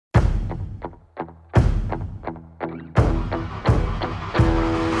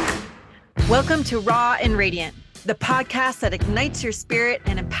Welcome to Raw and Radiant, the podcast that ignites your spirit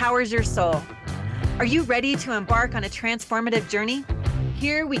and empowers your soul. Are you ready to embark on a transformative journey?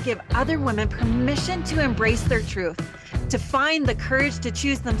 Here we give other women permission to embrace their truth, to find the courage to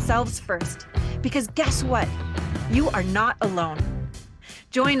choose themselves first. Because guess what? You are not alone.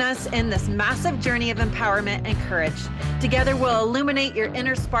 Join us in this massive journey of empowerment and courage. Together we'll illuminate your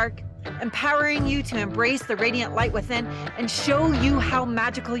inner spark, empowering you to embrace the radiant light within and show you how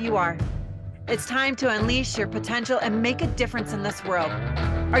magical you are. It's time to unleash your potential and make a difference in this world.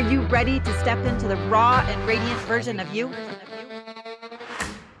 Are you ready to step into the raw and radiant version of you?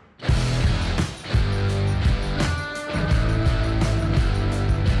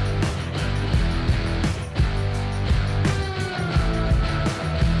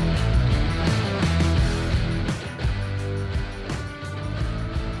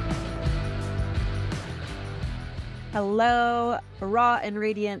 Hello, Raw and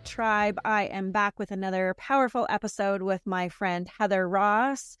Radiant Tribe. I am back with another powerful episode with my friend Heather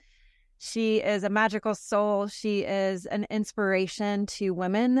Ross. She is a magical soul. She is an inspiration to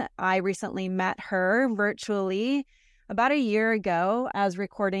women. I recently met her virtually about a year ago. I was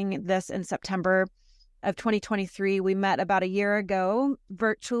recording this in September of 2023. We met about a year ago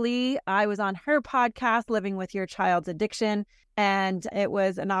virtually. I was on her podcast, Living with Your Child's Addiction. And it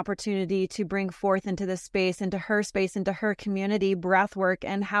was an opportunity to bring forth into this space, into her community, breath work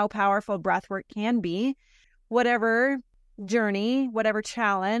and how powerful breath work can be. Whatever journey, whatever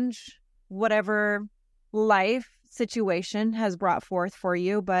challenge, whatever life situation has brought forth for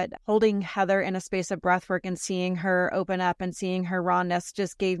you, but holding Heather in a space of breath work and seeing her open up and seeing her rawness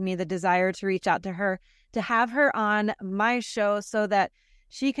just gave me the desire to reach out to her, to have her on my show so that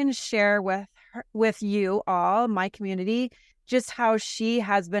she can share with you all, my community, just how she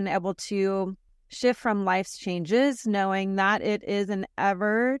has been able to shift from life's changes, knowing that it is an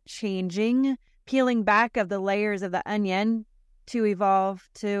ever-changing peeling back of the layers of the onion to evolve,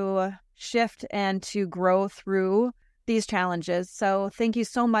 to shift, and to grow through these challenges. So thank you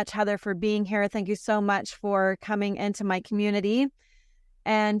so much, Heather, for being here. Thank you so much for coming into my community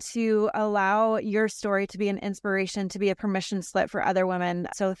and to allow your story to be an inspiration, to be a permission slip for other women.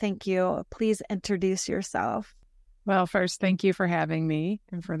 So thank you. Please introduce yourself. Well, first, thank you for having me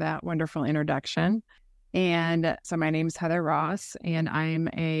and for that wonderful introduction. And so my name is Heather Ross, and I'm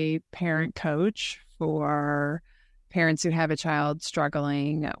a parent coach for parents who have a child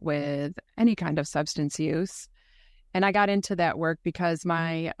struggling with any kind of substance use. And I got into that work because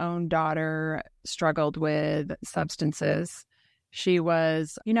my own daughter struggled with substances. She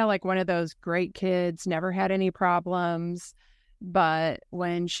was, like one of those great kids, never had any problems. But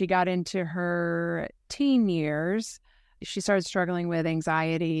when she got into her teen years, she started struggling with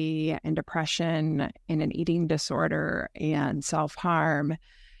anxiety and depression and an eating disorder and self-harm,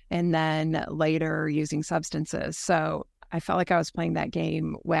 and then later using substances. So I felt like I was playing that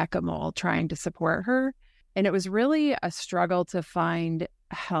game whack-a-mole, trying to support her. And it was really a struggle to find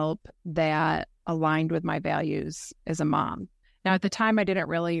help that aligned with my values as a mom. Now, at the time, I didn't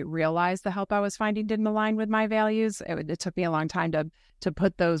really realize the help I was finding didn't align with my values. It took me a long time to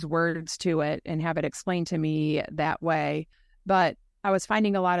put those words to it and have it explained to me that way. But I was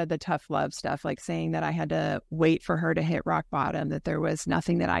finding a lot of the tough love stuff, like saying that I had to wait for her to hit rock bottom, that there was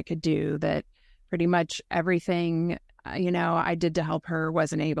nothing that I could do, that pretty much everything, I did to help her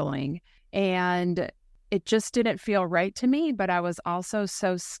was enabling. And it just didn't feel right to me. But I was also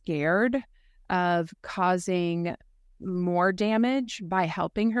so scared of causing more damage by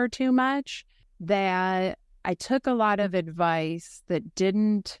helping her too much that I took a lot of advice that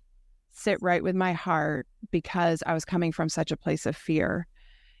didn't sit right with my heart because I was coming from such a place of fear.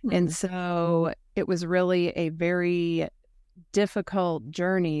 Mm-hmm. And so it was really a very difficult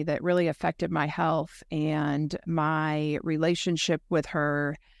journey that really affected my health and my relationship with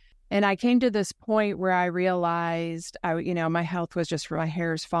her. And I came to this point where I realized, my health was just, my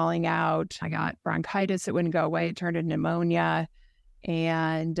hair's falling out. I got bronchitis. It wouldn't go away. It turned into pneumonia.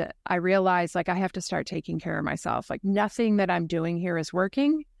 And I realized, I have to start taking care of myself. Nothing that I'm doing here is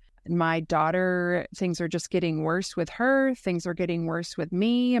working. My daughter, things are just getting worse with her. Things are getting worse with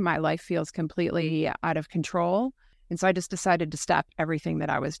me. And my life feels completely out of control. And so I just decided to stop everything that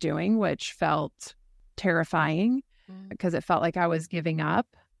I was doing, which felt terrifying because it felt like I was giving up.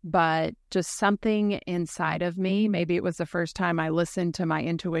 But just something inside of me, maybe it was the first time I listened to my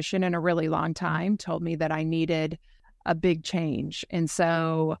intuition in a really long time, told me that I needed a big change. And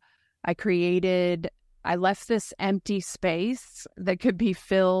so I left this empty space that could be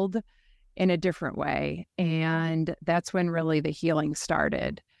filled in a different way. And that's when really the healing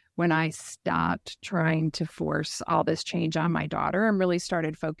started, when I stopped trying to force all this change on my daughter and really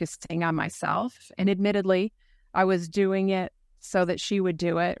started focusing on myself. And admittedly, I was doing it so that she would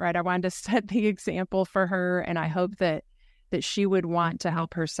do it, right? I wanted to set the example for her, and I hope that she would want to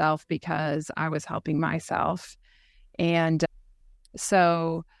help herself because I was helping myself. And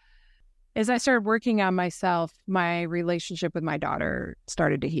so as I started working on myself, my relationship with my daughter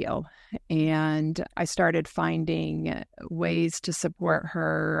started to heal, and I started finding ways to support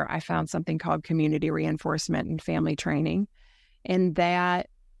her. I found something called community reinforcement and family training, and that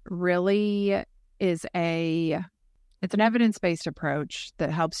really is it's an evidence-based approach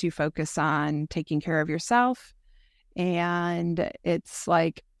that helps you focus on taking care of yourself. And it's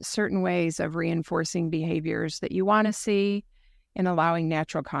like certain ways of reinforcing behaviors that you want to see and allowing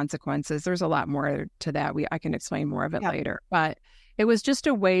natural consequences. There's a lot more to that. I can explain more of it later. But it was just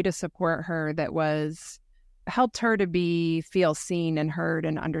a way to support her that helped her to feel seen and heard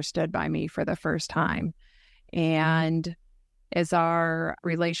and understood by me for the first time. And as our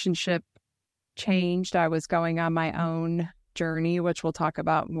relationship changed, I was going on my own journey, which we'll talk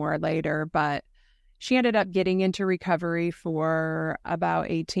about more later. But she ended up getting into recovery for about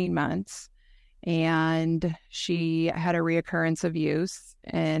 18 months, and she had a reoccurrence of use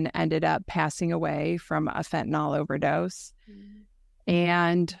and ended up passing away from a fentanyl overdose.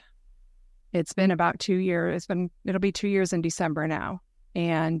 And it's been about 2 years. It'll be 2 years in December now.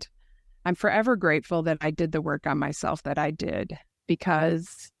 And I'm forever grateful that I did the work on myself that I did,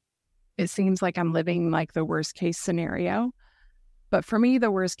 because it seems like I'm living like the worst case scenario. But for me, the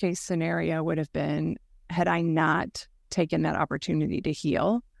worst case scenario would have been had I not taken that opportunity to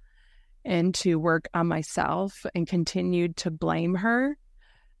heal and to work on myself and continued to blame her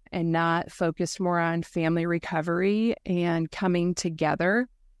and not focused more on family recovery and coming together.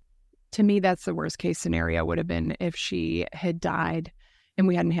 To me, that's the worst case scenario would have been if she had died and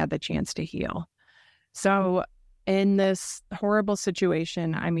we hadn't had the chance to heal. So in this horrible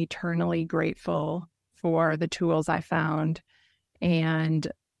situation, I'm eternally grateful for the tools I found and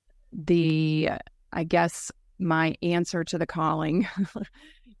I guess my answer to the calling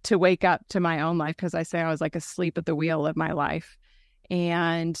to wake up to my own life, because I say I was like asleep at the wheel of my life.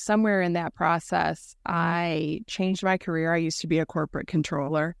 And somewhere in that process, I changed my career. I used to be a corporate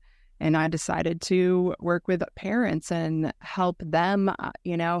controller, and I decided to work with parents and help them,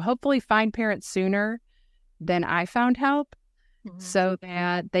 hopefully find parents sooner than I found help, so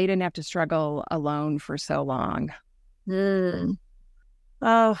that they didn't have to struggle alone for so long.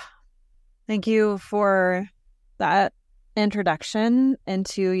 Oh, thank you for that introduction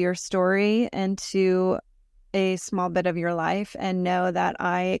into your story, into a small bit of your life, and know that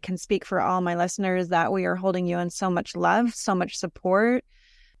I can speak for all my listeners that we are holding you in so much love, so much support,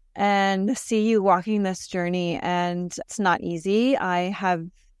 and see you walking this journey. And it's not easy. I have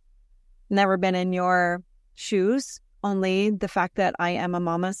never been in your shoes, only the fact that I am a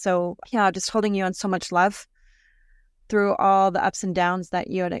mama. So yeah, just holding you in so much love through all the ups and downs that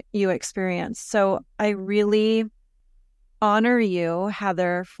you experience. So I really honor you,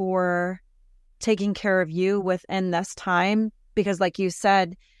 Heather, for taking care of you within this time, because like you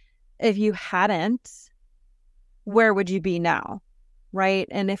said, if you hadn't, where would you be now? Right?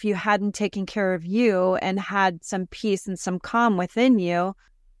 And if you hadn't taken care of you and had some peace and some calm within you,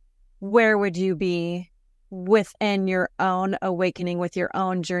 where would you be within your own awakening, with your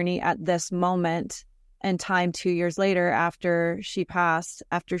own journey at this moment in time, 2 years later, after she passed,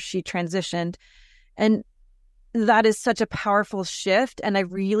 after she transitioned? And that is such a powerful shift. And I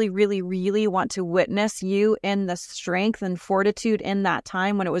really, really, really want to witness you in the strength and fortitude in that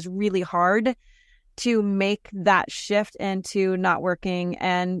time when it was really hard to make that shift into not working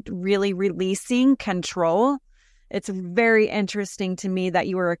and really releasing control. It's very interesting to me that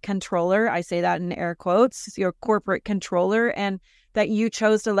you were a controller. I say that in air quotes. You're a corporate controller, and that you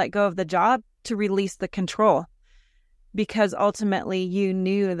chose to let go of the job to release the control, because ultimately you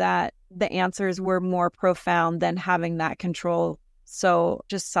knew that the answers were more profound than having that control. So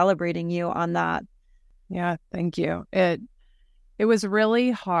just celebrating you on that. Yeah, thank you. It was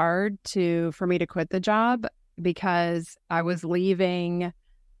really hard for me to quit the job, because I was leaving,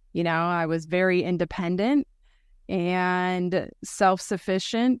 I was very independent and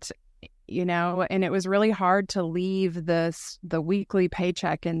self-sufficient, and it was really hard to leave the weekly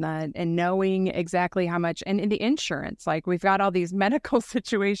paycheck and knowing exactly how much, and the insurance, like we've got all these medical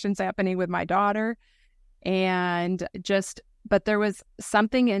situations happening with my daughter, but there was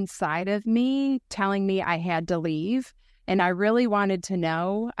something inside of me telling me I had to leave. And I really wanted to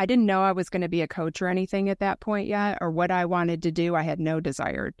know. I didn't know I was going to be a coach or anything at that point yet, or what I wanted to do. I had no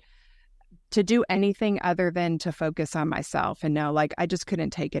desire to do anything other than to focus on myself and know, like, I just couldn't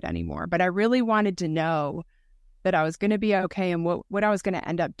take it anymore. But I really wanted to know that I was going to be okay and what I was going to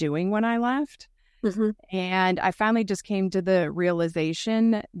end up doing when I left. Mm-hmm. And I finally just came to the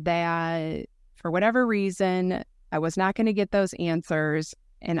realization that for whatever reason, I was not going to get those answers,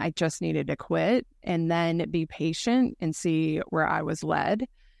 and I just needed to quit and then be patient and see where I was led.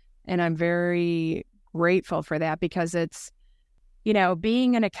 And I'm very grateful for that, because it's,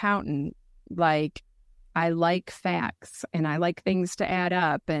 being an accountant, like, I like facts and I like things to add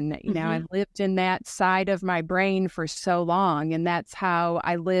up. And, I lived in that side of my brain for so long. And that's how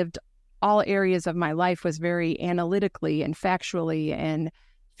I lived all areas of my life, was very analytically and factually, and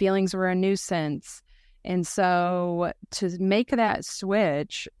feelings were a nuisance. And so to make that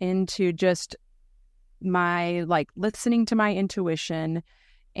switch into just my, like, listening to my intuition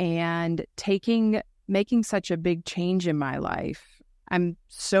and making such a big change in my life, I'm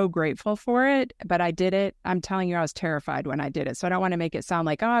so grateful for it, but I did it. I'm telling you, I was terrified when I did it. So I don't want to make it sound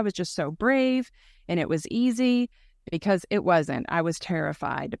like, oh, I was just so brave and it was easy, because it wasn't. I was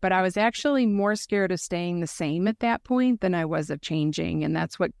terrified, but I was actually more scared of staying the same at that point than I was of changing. And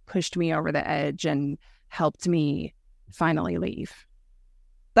that's what pushed me over the edge and helped me finally leave.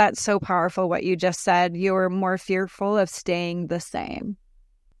 That's so powerful what you just said. You were more fearful of staying the same.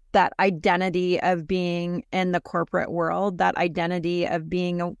 That identity of being in the corporate world, that identity of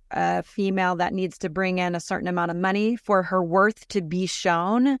being a female that needs to bring in a certain amount of money for her worth to be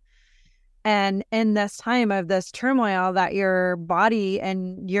shown. And in this time of this turmoil that your body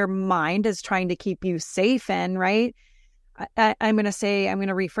and your mind is trying to keep you safe in, right? I'm going to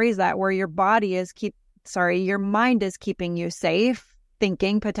rephrase that, where your your mind is keeping you safe,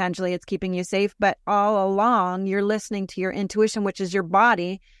 thinking potentially it's keeping you safe, but all along you're listening to your intuition, which is your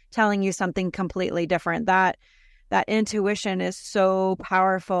body telling you something completely different. That intuition is so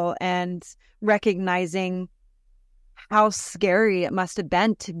powerful, and recognizing how scary it must have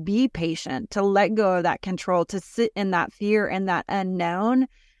been to be patient, to let go of that control, to sit in that fear and that unknown.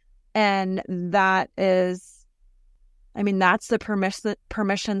 And that is, that's the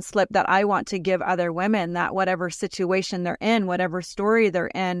permission slip that I want to give other women, that whatever situation they're in, whatever story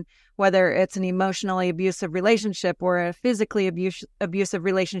they're in, whether it's an emotionally abusive relationship or a physically abusive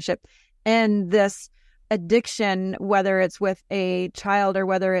relationship, and this addiction, whether it's with a child or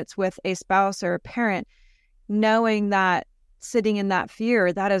whether it's with a spouse or a parent, knowing that sitting in that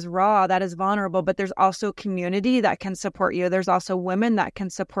fear, that is raw, that is vulnerable, but there's also community that can support you. There's also women that can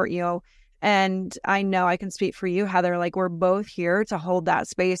support you. And I know I can speak for you, Heather, like, we're both here to hold that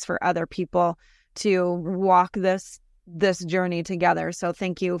space for other people to walk this journey together. So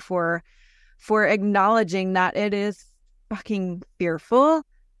thank you for acknowledging that it is fucking fearful,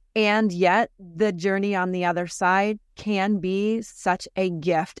 and yet the journey on the other side can be such a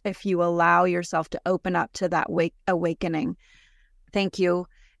gift if you allow yourself to open up to that awakening. Thank you.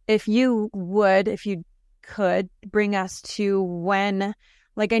 If you could bring us to when,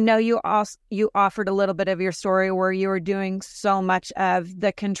 like, I know you offered a little bit of your story where you were doing so much of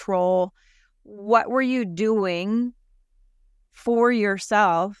the control. What were you doing for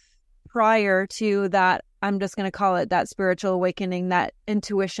yourself prior to that? I'm just going to call it that spiritual awakening, that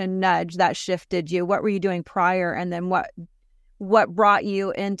intuition nudge that shifted you. What were you doing prior? And then what brought you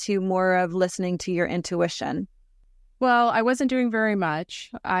into more of listening to your intuition? Well, I wasn't doing very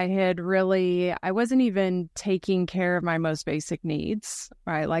much. I wasn't even taking care of my most basic needs,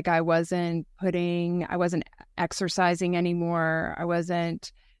 right? Like, I wasn't exercising anymore. I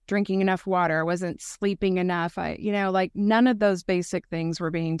wasn't drinking enough water. I wasn't sleeping enough. None of those basic things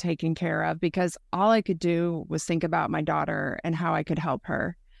were being taken care of, because all I could do was think about my daughter and how I could help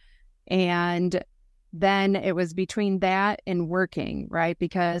her. And then it was between that and working, right?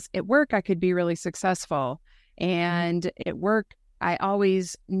 Because at work, I could be really successful. And at work, I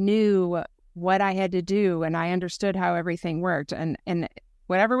always knew what I had to do, and I understood how everything worked. And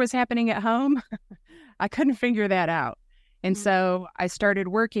whatever was happening at home, I couldn't figure that out. And so I started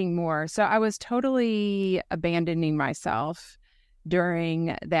working more. So I was totally abandoning myself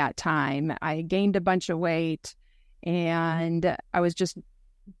during that time. I gained a bunch of weight, and I was just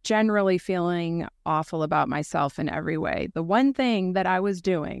generally feeling awful about myself in every way. The one thing that I was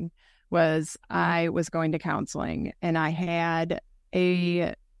doing was I was going to counseling, and I had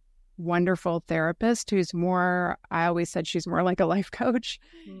a wonderful therapist who's I always said she's more like a life coach,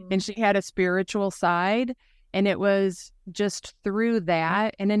 and she had a spiritual side. And it was just through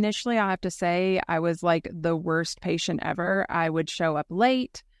that. And initially, I'll have to say, I was like the worst patient ever. I would show up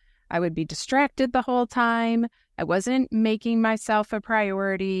late. I would be distracted the whole time. I wasn't making myself a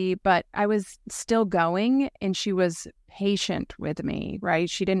priority, but I was still going. And she was patient with me, right?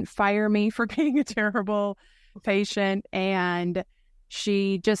 She didn't fire me for being a terrible patient. And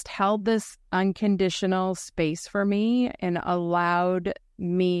she just held this unconditional space for me and allowed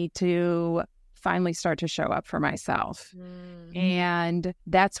me to finally start to show up for myself. And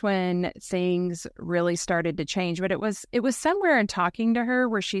that's when things really started to change. But it was somewhere in talking to her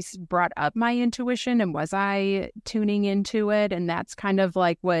where she brought up my intuition, and was I tuning into it? And that's kind of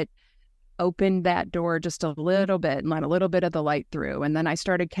like what opened that door just a little bit and let a little bit of the light through. And then I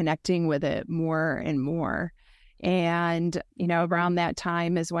started connecting with it more and more. And, around that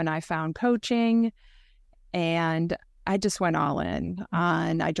time is when I found coaching, and I just went all in.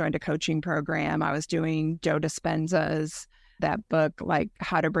 I joined a coaching program. I was doing Joe Dispenza's, that book, like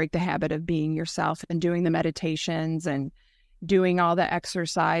How to Break the Habit of Being Yourself, and doing the meditations and doing all the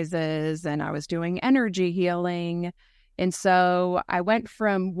exercises. And I was doing energy healing. And so I went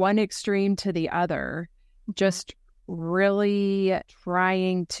from one extreme to the other, just really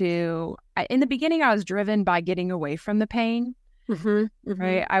trying to, in the beginning, I was driven by getting away from the pain,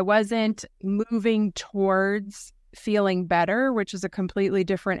 right? I wasn't moving towards feeling better, which is a completely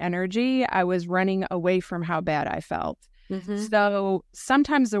different energy. I was running away from how bad I felt. So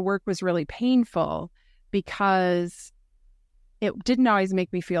sometimes the work was really painful because it didn't always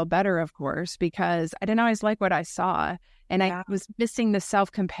make me feel better, of course, because I didn't always like what I saw. And I was missing the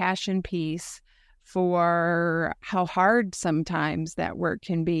self-compassion piece for how hard sometimes that work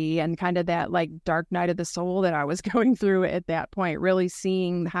can be, and kind of that like dark night of the soul that I was going through at that point, really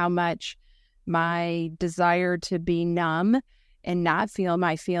seeing how much my desire to be numb and not feel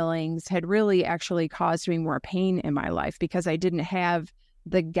my feelings had really actually caused me more pain in my life, because I didn't have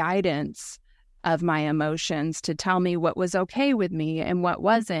the guidance of my emotions to tell me what was okay with me and what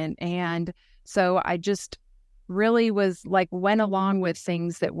wasn't. And so I just really was like, went along with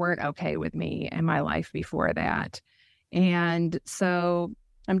things that weren't okay with me in my life before that. And so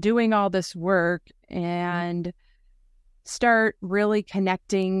I'm doing all this work and start really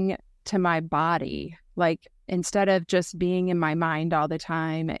connecting to my body. Like, instead of just being in my mind all the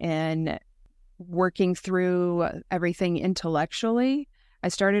time and working through everything intellectually, I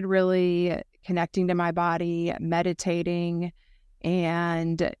started really connecting to my body, meditating,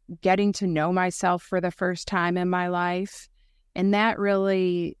 and getting to know myself for the first time in my life. And that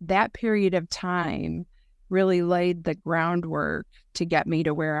period of time really laid the groundwork to get me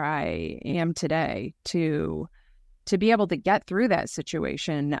to where I am today, to be able to get through that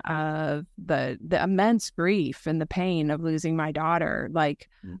situation of the immense grief and the pain of losing my daughter. Like,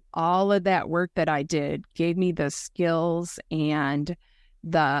 all of that work that I did gave me the skills and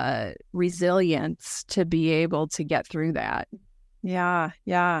the resilience to be able to get through that. Yeah.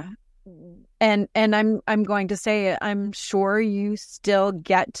 And I'm going to say, I'm sure you still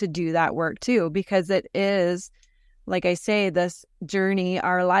get to do that work too, because it is, like I say, this journey,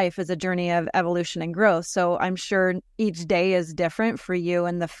 our life is a journey of evolution and growth. So I'm sure each day is different for you,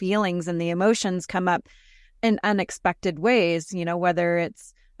 and the feelings and the emotions come up in unexpected ways, whether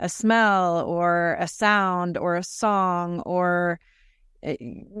it's a smell or a sound or a song or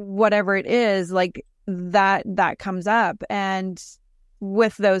whatever it is, like that comes up. And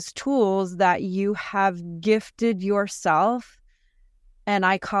with those tools that you have gifted yourself, and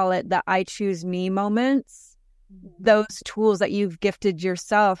I call it the I choose me moments, those tools that you've gifted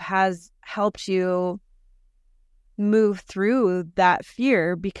yourself has helped you move through that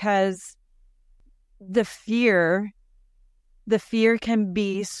fear, because the fear can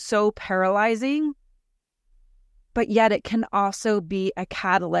be so paralyzing, but yet it can also be a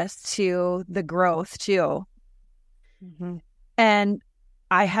catalyst to the growth too. And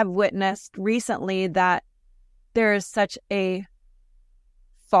I have witnessed recently that there is such a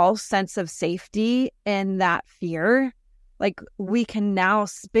false sense of safety in that fear. Like, we can now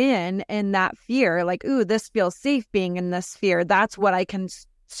spin in that fear, like, ooh, this feels safe being in this fear. That's what I can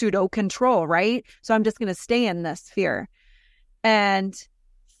pseudo control, right? So I'm just going to stay in this fear. And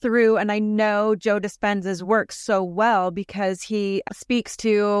I know Joe Dispenza's work so well, because he speaks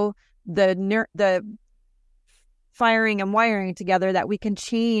to the firing and wiring together, that we can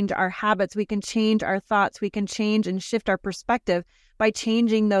change our habits, we can change our thoughts, we can change and shift our perspective by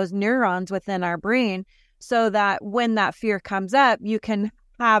changing those neurons within our brain, so that when that fear comes up, you can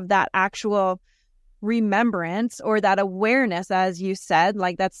have that actual remembrance or that awareness, as you said.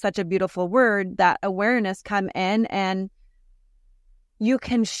 Like, that's such a beautiful word, that awareness come in, and you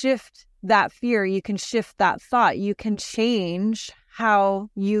can shift that fear, you can shift that thought, you can change how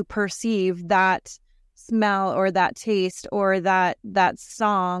you perceive that smell or that taste or that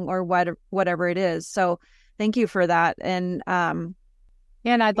song or whatever it is. So thank you for that. And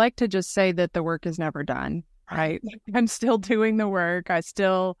and I'd like to just say that the work is never done. right? I'm still doing the work.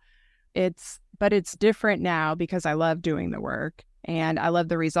 But it's different now because I love doing the work and I love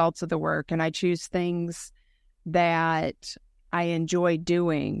the results of the work, and I choose things that I enjoy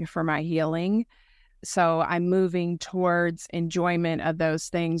doing for my healing. So I'm moving towards enjoyment of those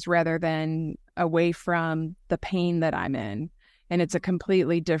things rather than away from the pain that I'm in. And it's a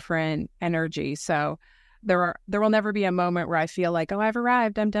completely different energy. So there will never be a moment where I feel like, oh, I've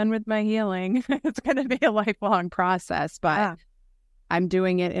arrived, I'm done with my healing. It's going to be a lifelong process, but I'm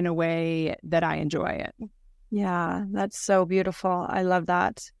doing it in a way that I enjoy it. Yeah, that's so beautiful. I love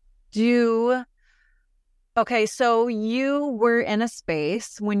that. Okay, so you were in a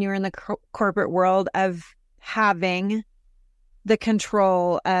space when you were in the corporate world of having the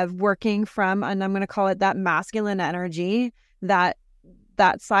control of working from, and I'm going to call it that masculine energy, that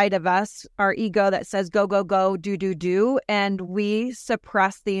side of us, our ego that says go, go, go, do, do, do. And we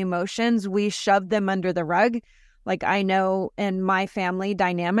suppress the emotions. We shove them under the rug. Like I know in my family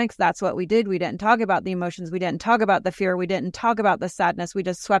dynamics, that's what we did. We didn't talk about the emotions. We didn't talk about the fear. We didn't talk about the sadness. We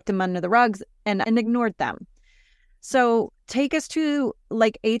just swept them under the rugs and ignored them. So take us to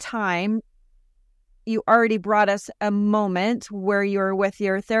like a time. You already brought us a moment where you were with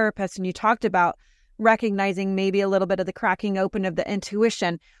your therapist and you talked about recognizing maybe a little bit of the cracking open of the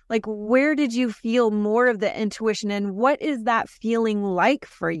intuition. Like, where did you feel more of the intuition and what is that feeling like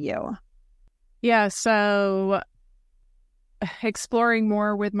for you? Yeah, so exploring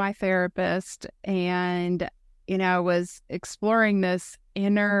more with my therapist and, was exploring this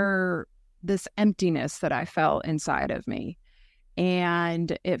emptiness that I felt inside of me.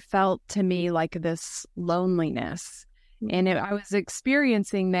 And it felt to me like this loneliness. And I was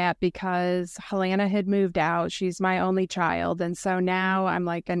experiencing that because Helena had moved out. She's my only child. And so now I'm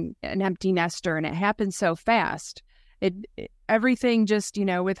like an empty nester, and it happened so fast. Everything just,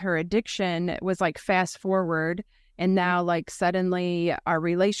 with her addiction, it was like fast forward. And now like suddenly our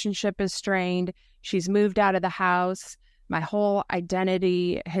relationship is strained. She's moved out of the house. My whole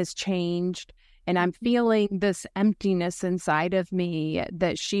identity has changed. And I'm feeling this emptiness inside of me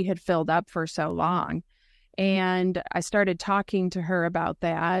that she had filled up for so long. And I started talking to her about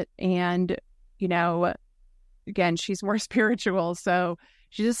that. And, again, she's more spiritual. So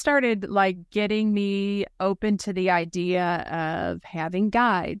she just started like getting me open to the idea of having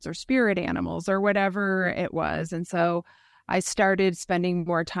guides or spirit animals or whatever it was. And so I started spending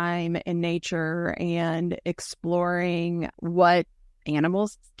more time in nature and exploring what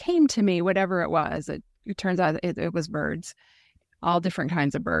animals came to me, whatever it was. It turns out it was birds, all different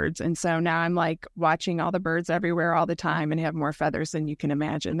kinds of birds. And so now I'm like watching all the birds everywhere all the time and have more feathers than you can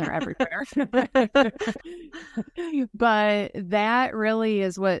imagine. They're everywhere. But that really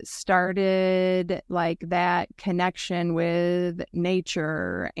is what started like that connection with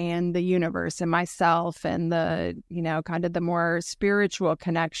nature and the universe and myself, and the, kind of the more spiritual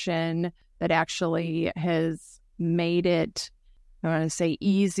connection that actually has made it, I want to say,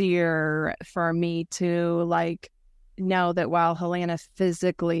 easier for me to like know that while Helena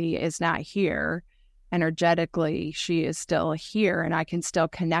physically is not here, energetically she is still here and I can still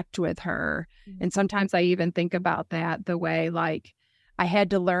connect with her. Mm-hmm. And sometimes I even think about that the way like I had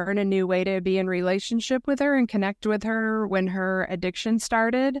to learn a new way to be in relationship with her and connect with her when her addiction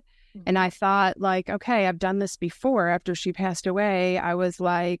started. Mm-hmm. And I thought like, okay, I've done this before. After she passed away, I was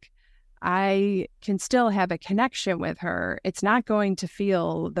like, I can still have a connection with her. It's not going to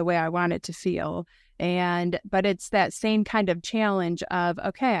feel the way I want it to feel. But it's that same kind of challenge of,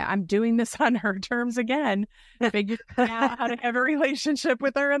 okay, I'm doing this on her terms again, figuring out how to have a relationship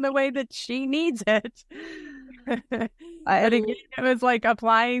with her in the way that she needs it. But again, it was like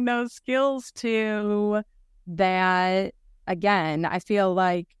applying those skills to that. Again, I feel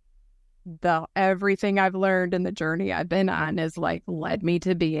like everything I've learned in the journey I've been on is like led me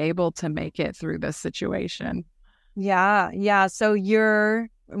to be able to make it through this situation. Yeah. So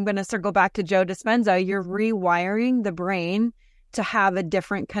I'm going to circle back to Joe Dispenza. You're rewiring the brain to have a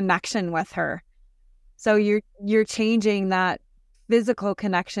different connection with her. So you're changing that physical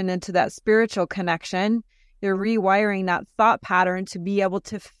connection into that spiritual connection. You're rewiring that thought pattern to be able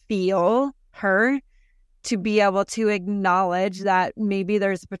to feel her, to be able to acknowledge that maybe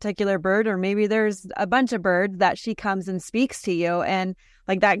there's a particular bird or maybe there's a bunch of birds that she comes and speaks to you. And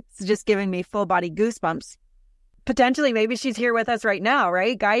like that's just giving me full body goosebumps. Potentially, maybe she's here with us right now,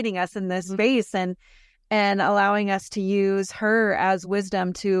 right? Guiding us in this space and allowing us to use her as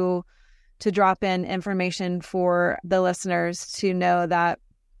wisdom to drop in information for the listeners to know that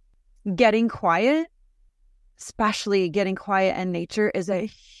getting quiet, especially getting quiet in nature, is a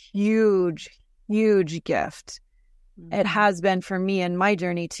huge, huge gift. Mm-hmm. It has been for me in my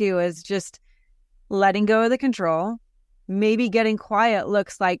journey too, is just letting go of the control. Maybe getting quiet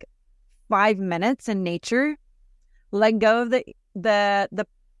looks like 5 minutes in nature. Let go of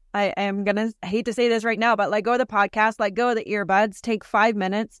I am going to hate to say this right now, but let go of the podcast, let go of the earbuds, take 5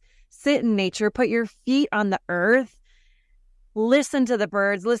 minutes, sit in nature, put your feet on the earth, listen to the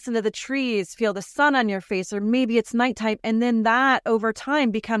birds, listen to the trees, feel the sun on your face, or maybe it's nighttime. And then that over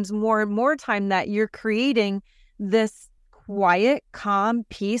time becomes more and more time that you're creating this quiet, calm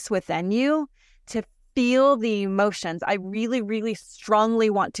peace within you to feel the emotions. I really, really strongly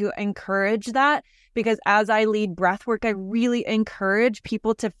want to encourage that, because as I lead breath work, I really encourage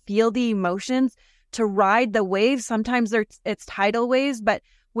people to feel the emotions, to ride the waves. Sometimes it's tidal waves, but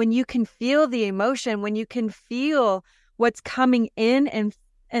when you can feel the emotion, when you can feel what's coming in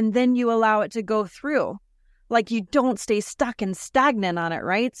and then you allow it to go through, like you don't stay stuck and stagnant on it,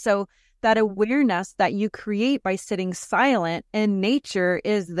 right? So that awareness that you create by sitting silent in nature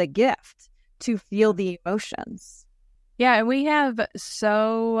is the gift to feel the emotions. Yeah, and we have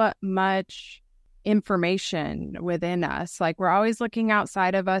so much information within us. Like we're always looking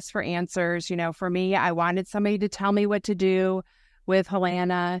outside of us for answers. You know, for me, I wanted somebody to tell me what to do with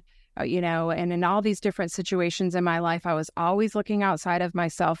Helena, you know, and in all these different situations in my life, I was always looking outside of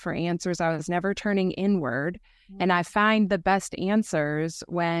myself for answers. I was never turning inward. And I find the best answers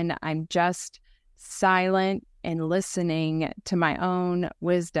when I'm just silent and listening to my own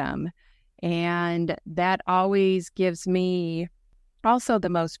wisdom. And that always gives me also the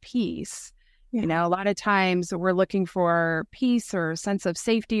most peace. Yeah. You know, a lot of times we're looking for peace or sense of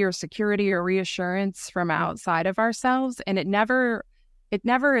safety or security or reassurance from outside of ourselves. And it never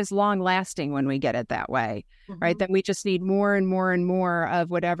is long lasting when we get it that way, right? Then we just need more and more and more of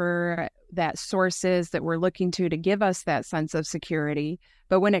whatever that source is that we're looking to give us that sense of security.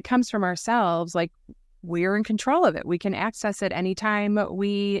 But when it comes from ourselves, like we're in control of it. We can access it anytime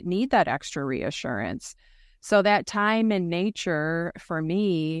we need that extra reassurance. So that time in nature for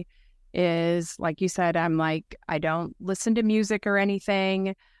me is, like you said, I don't listen to music or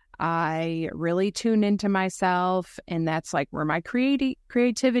anything. I really tune into myself, and that's like where my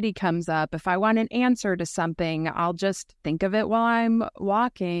creativity comes up. If I want an answer to something, I'll just think of it while I'm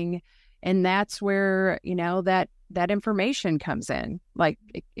walking, and that's where, you know, that information comes in. Like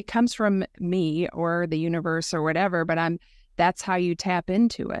it comes from me or the universe or whatever, but that's how you tap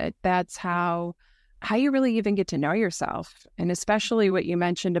into it. That's how you really even get to know yourself. And especially what you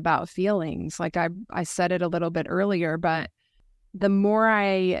mentioned about feelings. Like I said it a little bit earlier, but the more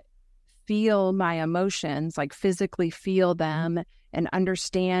I feel my emotions, like physically feel them and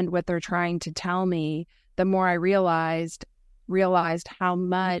understand what they're trying to tell me, the more I realized how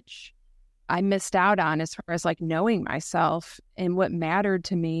much I missed out on as far as like knowing myself and what mattered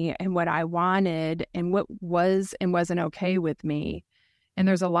to me and what I wanted and what was and wasn't okay with me. And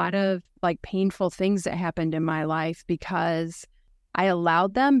there's a lot of like painful things that happened in my life because I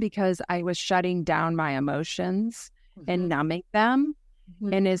allowed them, because I was shutting down my emotions and numbing them.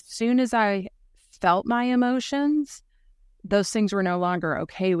 And as soon as I felt my emotions, those things were no longer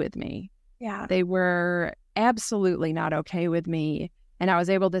okay with me. Yeah. They were absolutely not okay with me. And I was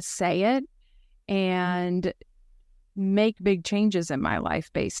able to say it and make big changes in my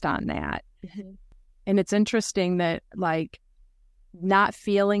life based on that. And it's interesting that like not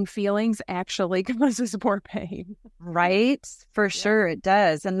feeling feelings actually causes more pain. Right? For sure it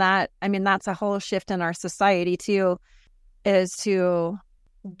does. And that's a whole shift in our society too, is to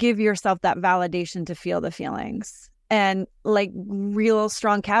give yourself that validation to feel the feelings. And like real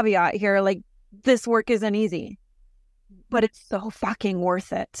strong caveat here, like this work isn't easy, but it's so fucking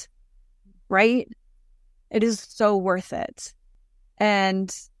worth it. Right? It is so worth it.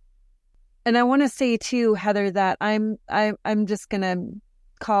 And I want to say too, Heather, that I'm just going to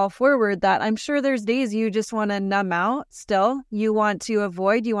call forward that I'm sure there's days you just want to numb out still. You want to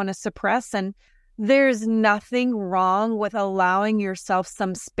avoid, you want to suppress, and there's nothing wrong with allowing yourself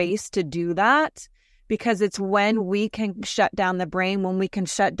some space to do that, because it's when we can shut down the brain, when we can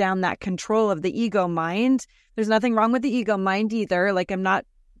shut down that control of the ego mind. There's nothing wrong with the ego mind either. Like I'm not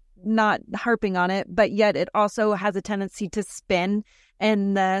harping on it, but yet it also has a tendency to spin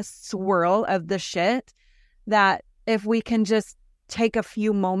in the swirl of the shit, that if we can just take a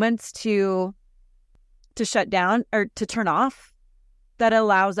few moments to shut down or to turn off, that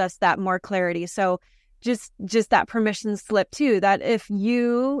allows us that more clarity. So just that permission slip too, that if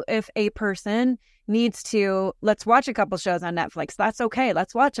a person needs to, let's watch a couple shows on Netflix, that's okay.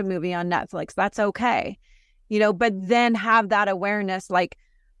 Let's watch a movie on Netflix, that's okay. You know, but then have that awareness, like,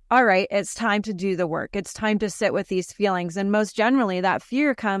 all right, it's time to do the work. It's time to sit with these feelings. And most generally that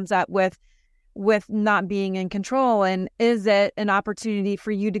fear comes up with with not being in control? And is it an opportunity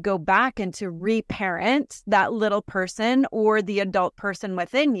for you to go back and to reparent that little person or the adult person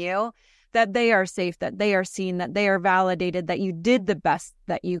within you, that they are safe, that they are seen, that they are validated, that you did the best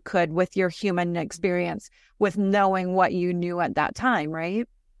that you could with your human experience, with knowing what you knew at that time, right?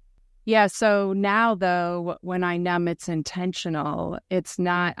 Yeah. So now, though, when I numb, it's intentional. It's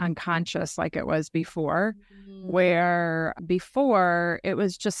not unconscious like it was before, where before it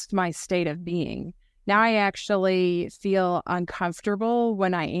was just my state of being. Now I actually feel uncomfortable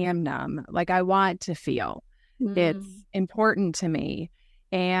when I am numb. Like I want to feel. It's important to me.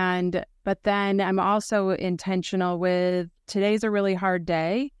 But then I'm also intentional with today's a really hard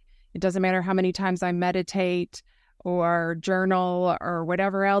day. It doesn't matter how many times I meditate or journal or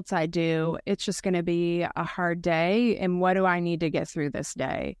whatever else I do, it's just going to be a hard day. And what do I need to get through this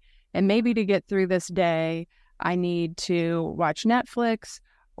day? And maybe to get through this day, I need to watch Netflix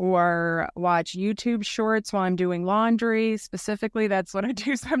or watch YouTube shorts while I'm doing laundry. Specifically, that's what I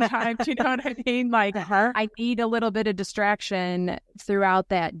do sometimes. You know what I mean? Like I need a little bit of distraction throughout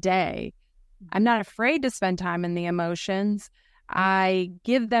that day. I'm not afraid to spend time in the emotions. I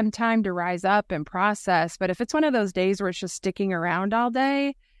give them time to rise up and process. But if it's one of those days where it's just sticking around all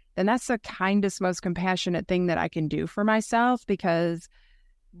day, then that's the kindest, most compassionate thing that I can do for myself, because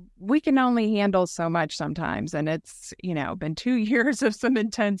we can only handle so much sometimes. And it's, been 2 years of some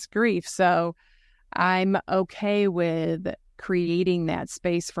intense grief. So I'm okay with creating that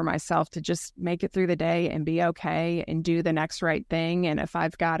space for myself to just make it through the day and be okay and do the next right thing. And if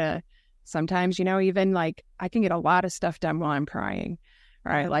I've got to, sometimes, even like I can get a lot of stuff done while I'm crying,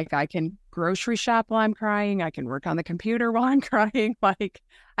 right? Like I can grocery shop while I'm crying. I can work on the computer while I'm crying. Like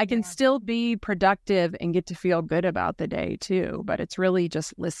I can still be productive and get to feel good about the day too. But it's really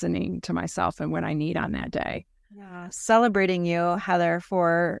just listening to myself and what I need on that day. Yeah. Celebrating you, Heather,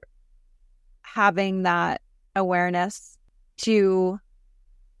 for having that awareness to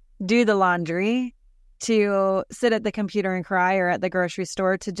do the laundry, to sit at the computer and cry, or at the grocery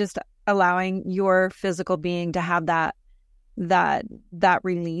store, to just allowing your physical being to have that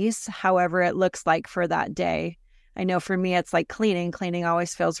release, however it looks like for that day. I know for me, it's like cleaning. Cleaning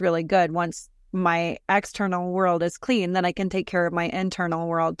always feels really good. Once my external world is clean, then I can take care of my internal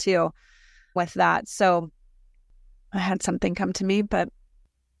world too with that. So I had something come to me, but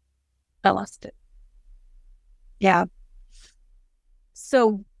I lost it. Yeah.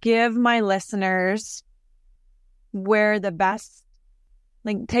 So give my listeners where the best,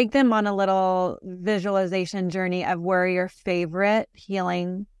 take them on a little visualization journey of where your favorite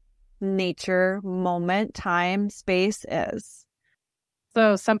healing nature moment, time, space is.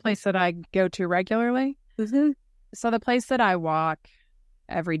 So someplace that I go to regularly. Mm-hmm. So the place that I walk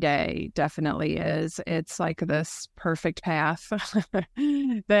every day definitely is. It's like this perfect path. That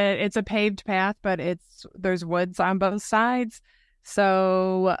it's a paved path, but there's woods on both sides.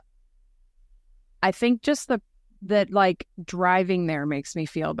 So I think just that like driving there makes me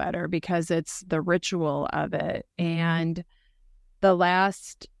feel better, because it's the ritual of it. And the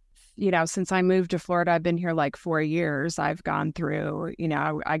last, since I moved to Florida, I've been here like 4 years. I've gone through,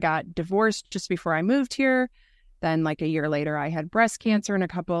 I got divorced just before I moved here. Then like a year later, I had breast cancer, and a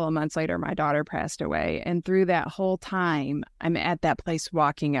couple of months later, my daughter passed away. And through that whole time, I'm at that place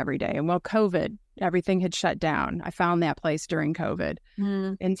walking every day. And COVID, everything had shut down. I found that place during COVID.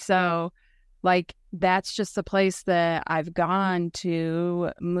 And so like, that's just the place that I've gone to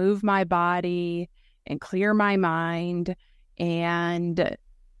move my body and clear my mind and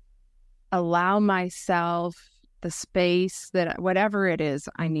allow myself the space that whatever it is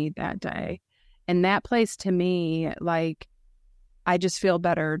I need that day. And that place, to me, like, I just feel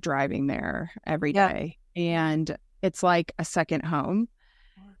better driving there every day. And it's like a second home.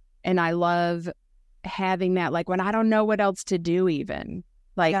 And I love having that, like when I don't know what else to do even.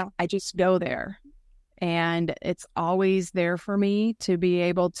 Like, I just go there, and it's always there for me to be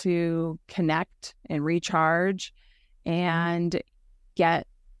able to connect and recharge and get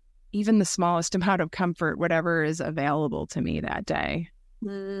even the smallest amount of comfort, whatever is available to me that day.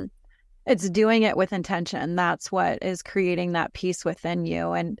 It's doing it with intention. That's what is creating that peace within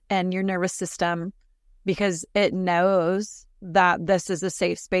you and your nervous system, because it knows that this is a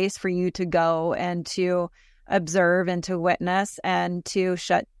safe space for you to go and to observe and to witness and to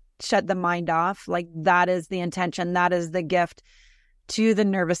shut the mind off. Like, that is the intention. That is the gift to the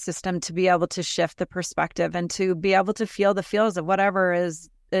nervous system, to be able to shift the perspective and to be able to feel the feels of whatever is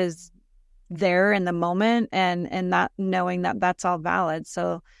there in the moment, and that knowing that that's all valid.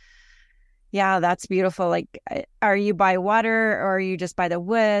 So yeah, that's beautiful. Like, are you by water, or are you just by the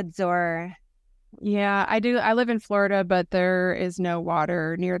woods, or? Yeah, I do. I live in Florida, but there is no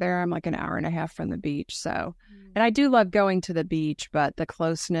water near there. I'm like an hour and a half from the beach. So, and I do love going to the beach, but the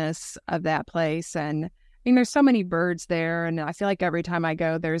closeness of that place. And I mean, there's so many birds there. And I feel like every time I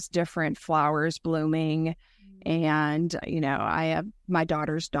go, there's different flowers blooming. And, I have my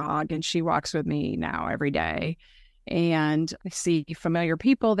daughter's dog and she walks with me now every day. And I see familiar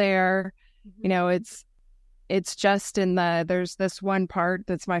people there. It's just there's this one part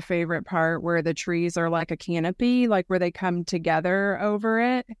that's my favorite part where the trees are like a canopy, like where they come together over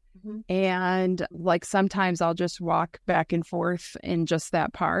it. Mm-hmm. And like sometimes I'll just walk back and forth in just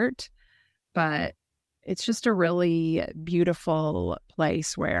that part. But it's just a really beautiful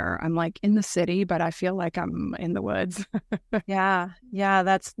place where I'm like in the city, but I feel like I'm in the woods. Yeah.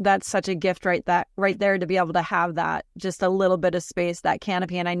 That's such a gift right there to be able to have that, just a little bit of space, that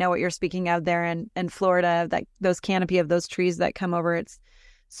canopy. And I know what you're speaking of there in Florida, that those canopy of those trees that come over, it's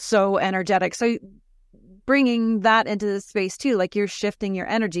so energetic. So bringing that into the space too, like you're shifting your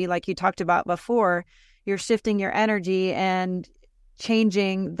energy, like you talked about before, you're shifting your energy and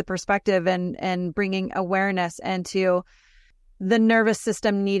changing the perspective and bringing awareness into the nervous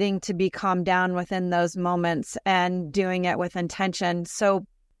system needing to be calmed down within those moments and doing it with intention. So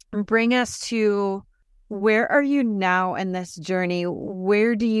bring us to, where are you now in this journey?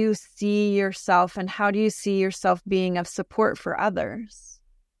 Where do you see yourself and how do you see yourself being of support for others?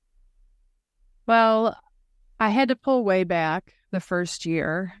 Well, I had to pull way back the first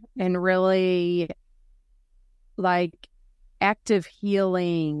year and really active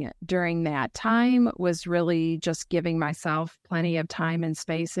healing during that time was really just giving myself plenty of time and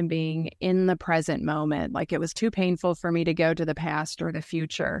space and being in the present moment. Like it was too painful for me to go to the past or the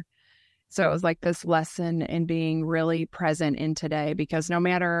future. So it was like this lesson in being really present in today, because no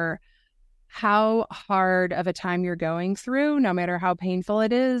matter how hard of a time you're going through, no matter how painful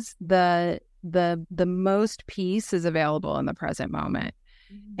it is, the most peace is available in the present moment.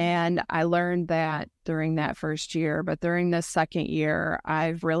 And I learned that during that first year. But during this second year,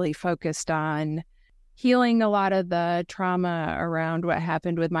 I've really focused on healing a lot of the trauma around what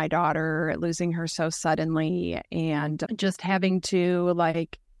happened with my daughter, losing her so suddenly, and just having to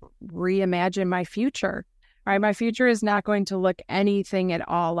reimagine my future. Right, my future is not going to look anything at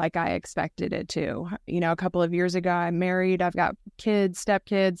all like I expected it to. A couple of years ago, I'm married, I've got kids,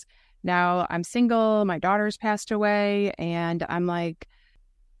 stepkids. Now I'm single, my daughter's passed away, and I'm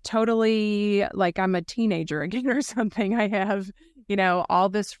totally I'm a teenager again or something. I have, all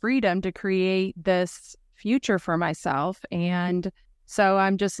this freedom to create this future for myself. And so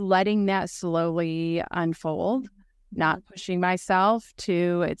I'm just letting that slowly unfold, not pushing myself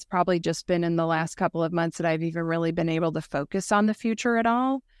to, it's probably just been in the last couple of months that I've even really been able to focus on the future at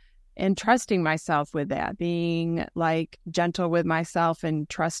all. And trusting myself with that, being gentle with myself and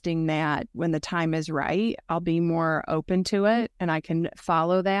trusting that when the time is right, I'll be more open to it and I can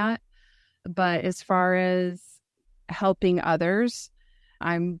follow that. But as far as helping others,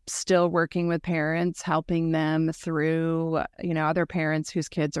 I'm still working with parents, helping them through, other parents whose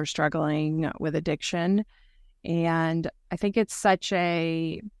kids are struggling with addiction. And I think it's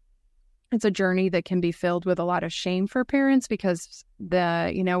a journey that can be filled with a lot of shame for parents, because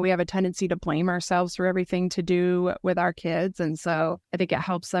we have a tendency to blame ourselves for everything to do with our kids. And so I think it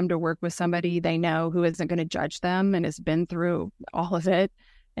helps them to work with somebody they know who isn't going to judge them and has been through all of it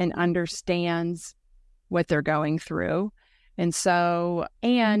and understands what they're going through. And so,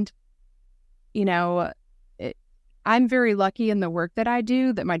 I'm very lucky in the work that I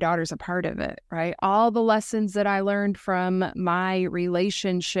do that my daughter's a part of it, right? All the lessons that I learned from my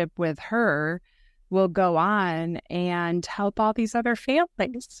relationship with her will go on and help all these other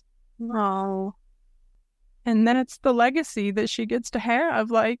families. Oh. And then it's the legacy that she gets to have,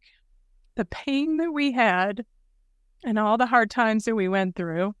 the pain that we had and all the hard times that we went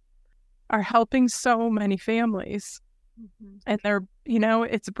through are helping so many families. Mm-hmm. And they're,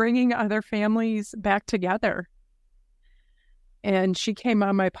 it's bringing other families back together. And she came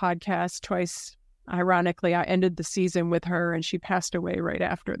on my podcast twice. Ironically, I ended the season with her and she passed away right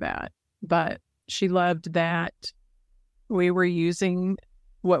after that. But she loved that we were using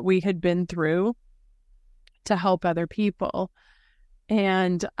what we had been through to help other people.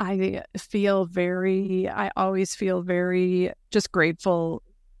 And I always feel very just grateful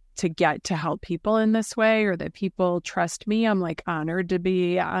to get to help people in this way, or that people trust me. I'm honored to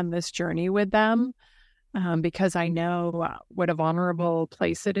be on this journey with them. Because I know what a vulnerable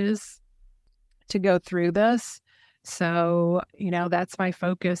place it is to go through this. So, that's my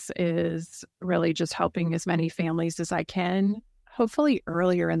focus, is really just helping as many families as I can, hopefully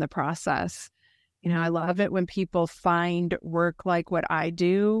earlier in the process. I love it when people find work like what I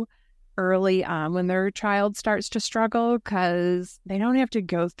do early on when their child starts to struggle, because they don't have to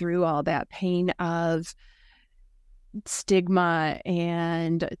go through all that pain of stigma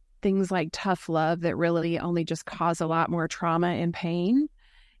and things like tough love that really only just cause a lot more trauma and pain.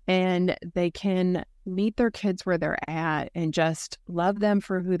 And they can meet their kids where they're at and just love them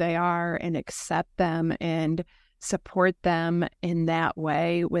for who they are and accept them and support them in that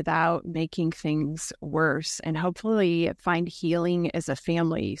way without making things worse, and hopefully find healing as a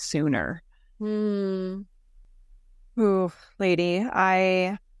family sooner. Ooh, lady,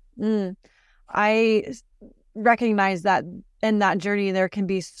 I recognize that in that journey there can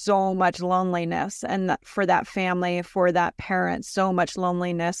be so much loneliness, and that for that family, for that parent, so much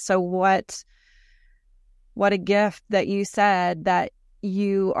loneliness. So what a gift that you said that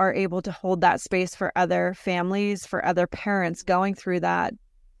you are able to hold that space for other families, for other parents going through that,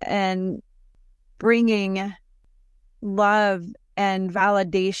 and bringing love and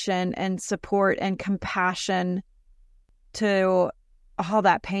validation and support and compassion to all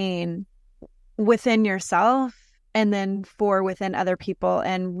that pain within yourself, and then for within other people,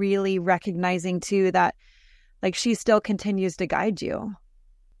 and really recognizing too that like she still continues to guide you.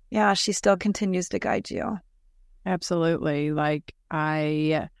 Yeah, she still continues to guide you. Absolutely. Like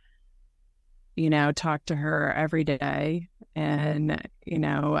I, talk to her every day and,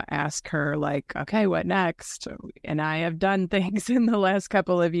 ask her like, okay, what next? And I have done things in the last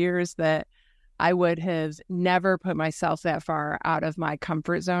couple of years that I would have never put myself that far out of my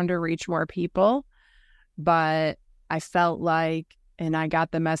comfort zone to reach more people. But I felt like, and I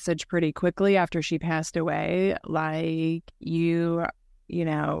got the message pretty quickly after she passed away, like you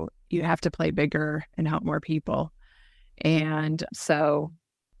have to play bigger and help more people. And so,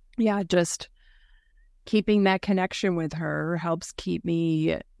 yeah, just keeping that connection with her helps keep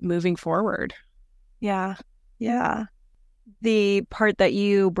me moving forward. Yeah. Yeah. The part that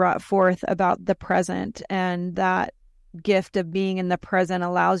you brought forth about the present, and that gift of being in the present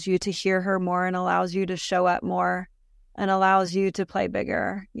allows you to hear her more and allows you to show up more and allows you to play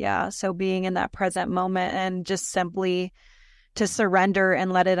bigger. Yeah. So being in that present moment and just simply to surrender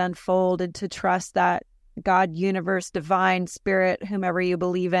and let it unfold, and to trust that God, universe, divine, spirit, whomever you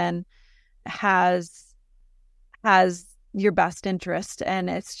believe in, has your best interest. And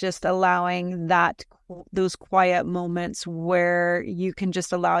it's just allowing those quiet moments where you can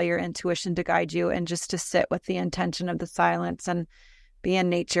just allow your intuition to guide you, and just to sit with the intention of the silence and be in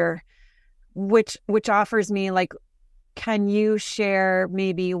nature, which offers me, like, can you share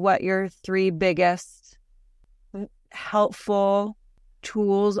maybe what your 3 biggest helpful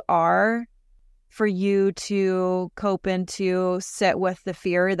tools are for you to cope and to sit with the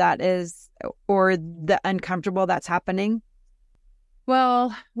fear that is, or the uncomfortable that's happening?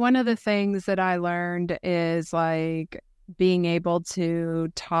 Well, one of the things that I learned is like being able to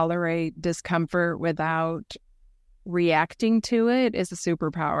tolerate discomfort without reacting to it is a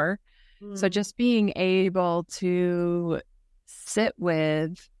superpower. So just being able to sit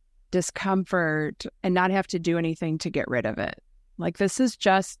with discomfort and not have to do anything to get rid of it. Like, this is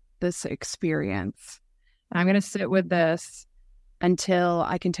just this experience. I'm going to sit with this until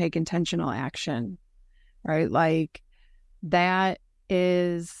I can take intentional action, right? Like, that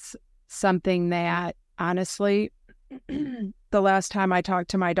is something that, honestly, the last time I talked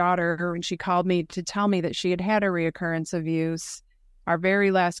to my daughter, when she called me to tell me that she had had a reoccurrence of use, our very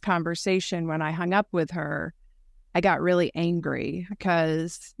last conversation when I hung up with her, I got really angry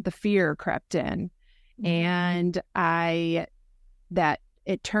because the fear crept in, and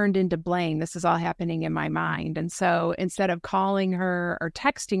it turned into blame. This is all happening in my mind. And so instead of calling her or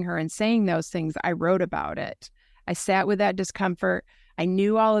texting her and saying those things, I wrote about it. I sat with that discomfort. I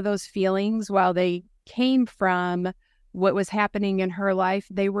knew all of those feelings, while they came from what was happening in her life,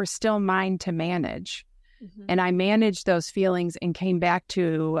 they were still mine to manage. And I managed those feelings and came back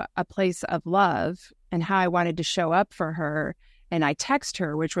to a place of love and how I wanted to show up for her. And I texted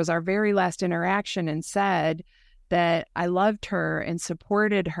her, which was our very last interaction, and said that I loved her and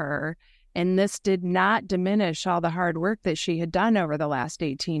supported her. And this did not diminish all the hard work that she had done over the last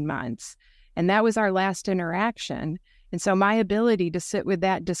 18 months. And that was our last interaction. And so my ability to sit with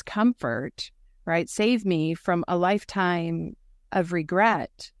that discomfort, right, saved me from a lifetime of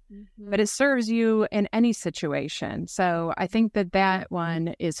regret. But it serves you in any situation. So I think that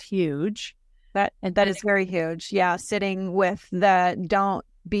one is huge. That is very huge. Yeah. Sitting with the don't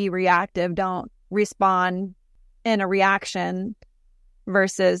be reactive, don't respond in a reaction,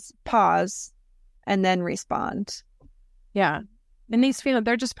 versus pause and then respond. Yeah. And these feelings,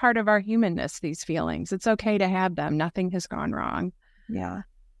 they're just part of our humanness, these feelings. It's okay to have them. Nothing has gone wrong. Yeah.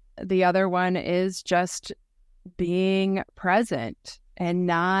 The other one is just being present and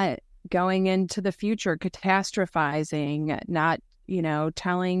not going into the future, catastrophizing, not,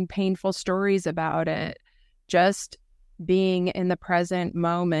 telling painful stories about it, just being in the present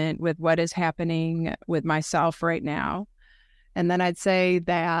moment with what is happening with myself right now. And then I'd say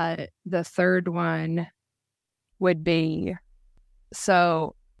that the third one would be,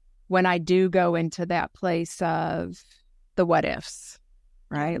 so when I do go into that place of the what ifs,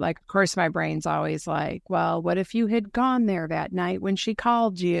 right? Like, of course, my brain's always like, well, what if you had gone there that night when she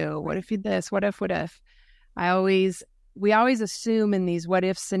called you? What if you this? What if? We always assume in these what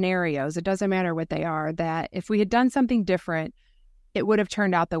if scenarios, it doesn't matter what they are, that if we had done something different, it would have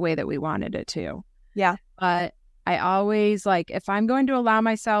turned out the way that we wanted it to. Yeah. But I always if I'm going to allow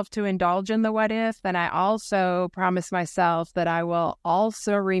myself to indulge in the what if, then I also promise myself that I will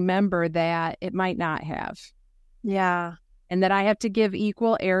also remember that it might not have. Yeah. And that I have to give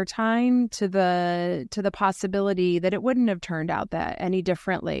equal airtime to the possibility that it wouldn't have turned out that any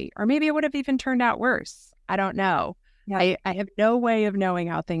differently, or maybe it would have even turned out worse. I don't know. Yeah. I have no way of knowing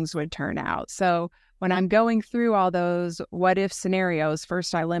how things would turn out. So when I'm going through all those what if scenarios,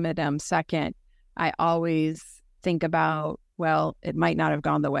 first I limit them. Second, I always think about, well, it might not have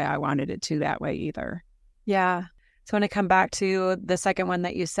gone the way I wanted it to that way either. Yeah. So I want to come back to the second one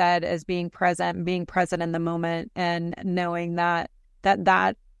that you said is being present in the moment, and knowing that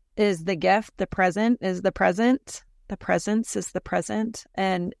is the gift. The present is the present. The presence is the present.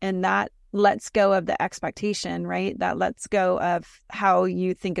 And that lets go of the expectation, right? That lets go of how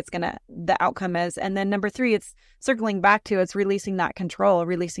you think the outcome is. And then number 3, it's circling back to, it's releasing that control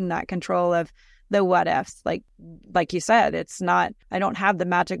of the what ifs. Like you said, it's not, I don't have the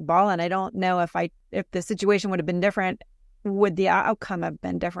magic ball, and I don't know if the situation would have been different, would the outcome have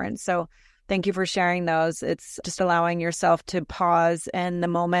been different? So thank you for sharing those. It's just allowing yourself to pause in the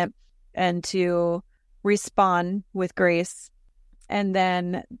moment and to respond with grace, and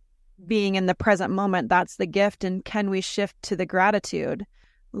then being in the present moment, that's the gift. And can we shift to the gratitude,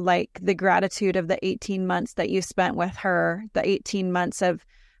 like the gratitude of the 18 months that you spent with her, the 18 months of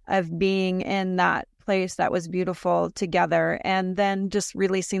being in that place that was beautiful together, and then just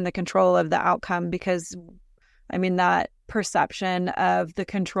releasing the control of the outcome, because that perception of the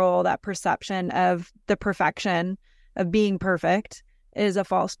control, that perception of the perfection of being perfect is a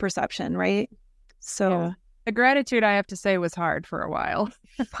false perception, right? So yeah. The gratitude, I have to say, was hard for a while.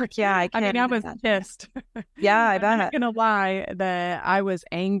 Yeah, I was pissed. Yeah, I bet. I'm not gonna lie that I was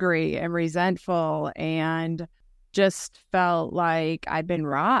angry and resentful and just felt like I'd been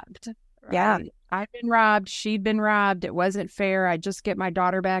robbed. Right? Yeah. I'd been robbed. She'd been robbed. It wasn't fair. I just get my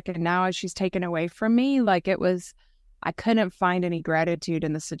daughter back, and now she's taken away from me. I couldn't find any gratitude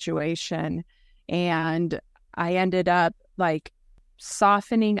in the situation. And I ended up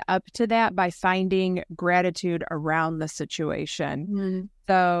softening up to that by finding gratitude around the situation. Mm.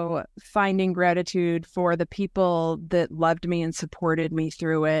 So finding gratitude for the people that loved me and supported me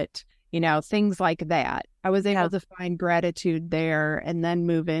through it, things like that. I was able to find gratitude there, and then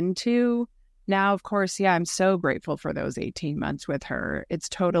move into now, of course, I'm so grateful for those 18 months with her. It's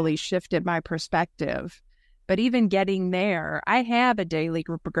totally shifted my perspective. But even getting there, I have a daily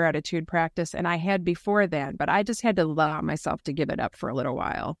group of gratitude practice, and I had before that, but I just had to allow myself to give it up for a little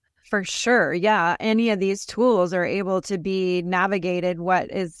while. For sure. Yeah. Any of these tools are able to be navigated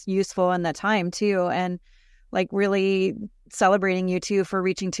what is useful in the time too. And really celebrating you too for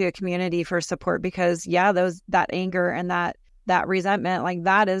reaching to a community for support, because that anger and that resentment,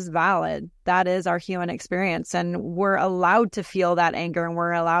 that is valid. That is our human experience. And we're allowed to feel that anger, and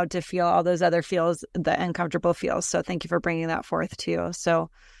we're allowed to feel all those other feels, the uncomfortable feels. So thank you for bringing that forth too. So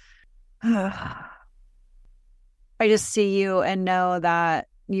I just see you and know that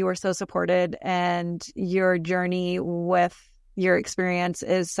you are so supported, and your journey with your experience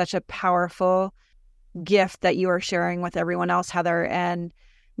is such a powerful gift that you are sharing with everyone else, Heather, and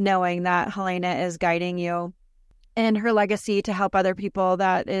knowing that Helena is guiding you and her legacy to help other people.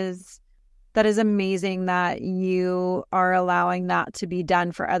 That is amazing that you are allowing that to be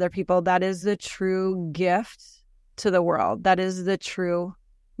done for other people. That is the true gift to the world. I'm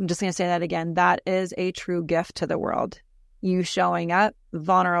just going to say that again. That is a true gift to the world. You showing up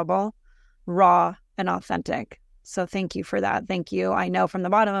vulnerable, raw, and authentic. So thank you for that. Thank you. I know from the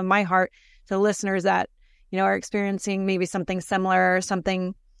bottom of my heart, the listeners that, are experiencing maybe something similar, or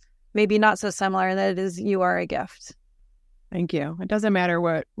something maybe not so similar, that it is, you are a gift. Thank you. It doesn't matter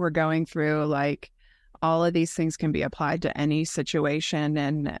what we're going through. All of these things can be applied to any situation,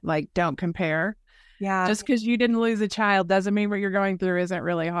 and don't compare. Yeah. Just because you didn't lose a child doesn't mean what you're going through isn't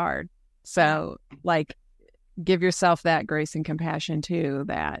really hard. So give yourself that grace and compassion too,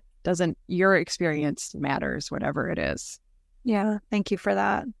 your experience matters, whatever it is. Yeah. Thank you for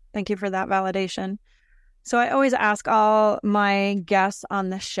that. Thank you for that validation. So I always ask all my guests on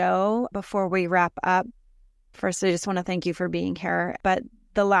the show before we wrap up. First, I just want to thank you for being here. But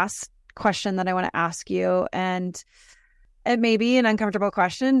the last question that I want to ask you, and it may be an uncomfortable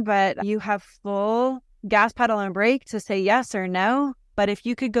question, but you have full gas pedal and brake to say yes or no. But if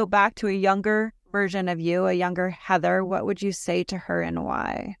you could go back to a younger version of you, a younger Heather, what would you say to her and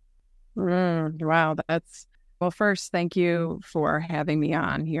why? Wow, well, first, thank you for having me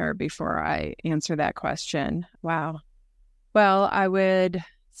on here before I answer that question. Wow. Well, I would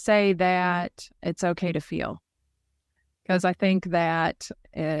say that it's okay to feel, because I think that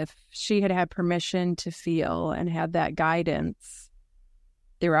if she had had permission to feel and had that guidance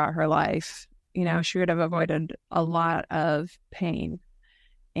throughout her life, she would have avoided a lot of pain.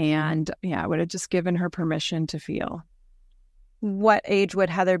 And I would have just given her permission to feel. What age would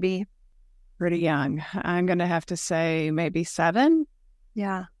Heather be? Pretty young. I'm going to have to say maybe 7.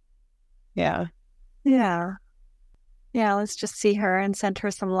 Yeah. Yeah. Yeah. Yeah. Let's just see her and send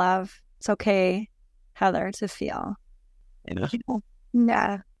her some love. It's okay, Heather, to feel.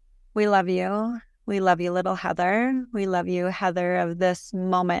 Yeah. We love you. We love you, little Heather. We love you, Heather, of this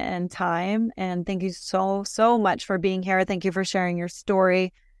moment in time. And thank you so, so much for being here. Thank you for sharing your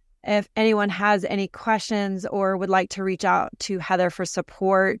story. If anyone has any questions or would like to reach out to Heather for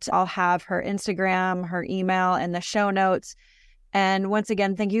support, I'll have her Instagram, her email in the show notes. And once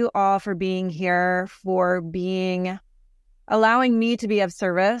again, thank you all for being here, for allowing me to be of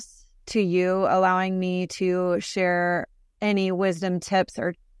service to you, allowing me to share any wisdom, tips,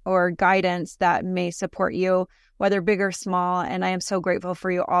 or guidance that may support you, whether big or small. And I am so grateful for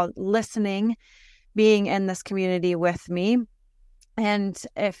you all listening, being in this community with me. And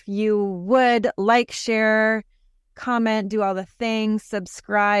if you would like, share, comment, do all the things,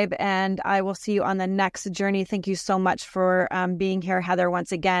 subscribe, and I will see you on the next journey. Thank you so much for being here, Heather,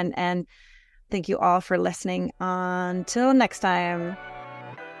 once again. And thank you all for listening. Until next time.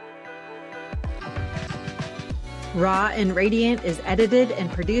 Raw and Radiant is edited and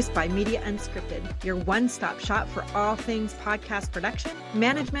produced by Media Unscripted, your one-stop shop for all things podcast production,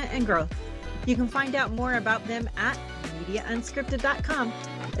 management, and growth. You can find out more about them at MediaUnscripted.com,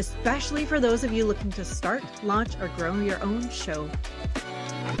 especially for those of you looking to start, launch, or grow your own show.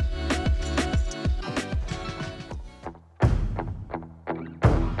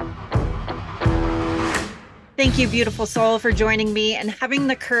 Thank you, beautiful soul, for joining me and having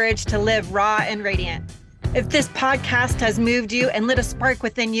the courage to live raw and radiant. If this podcast has moved you and lit a spark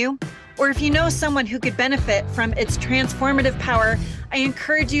within you, or if you know someone who could benefit from its transformative power, I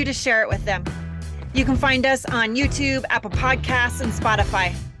encourage you to share it with them. You can find us on YouTube, Apple Podcasts, and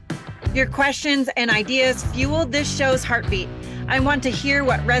Spotify. Your questions and ideas fuel this show's heartbeat. I want to hear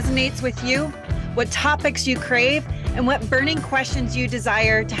what resonates with you, what topics you crave, and what burning questions you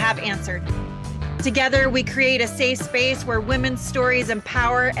desire to have answered. Together, we create a safe space where women's stories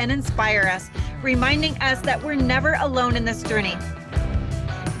empower and inspire us, reminding us that we're never alone in this journey.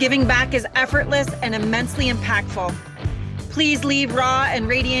 Giving back is effortless and immensely impactful. Please leave Raw and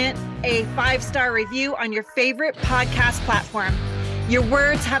Radiant a 5-star review on your favorite podcast platform. Your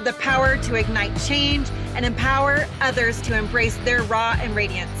words have the power to ignite change and empower others to embrace their raw and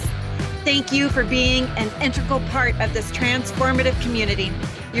radiance. Thank you for being an integral part of this transformative community.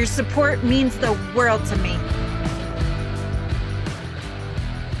 Your support means the world to me.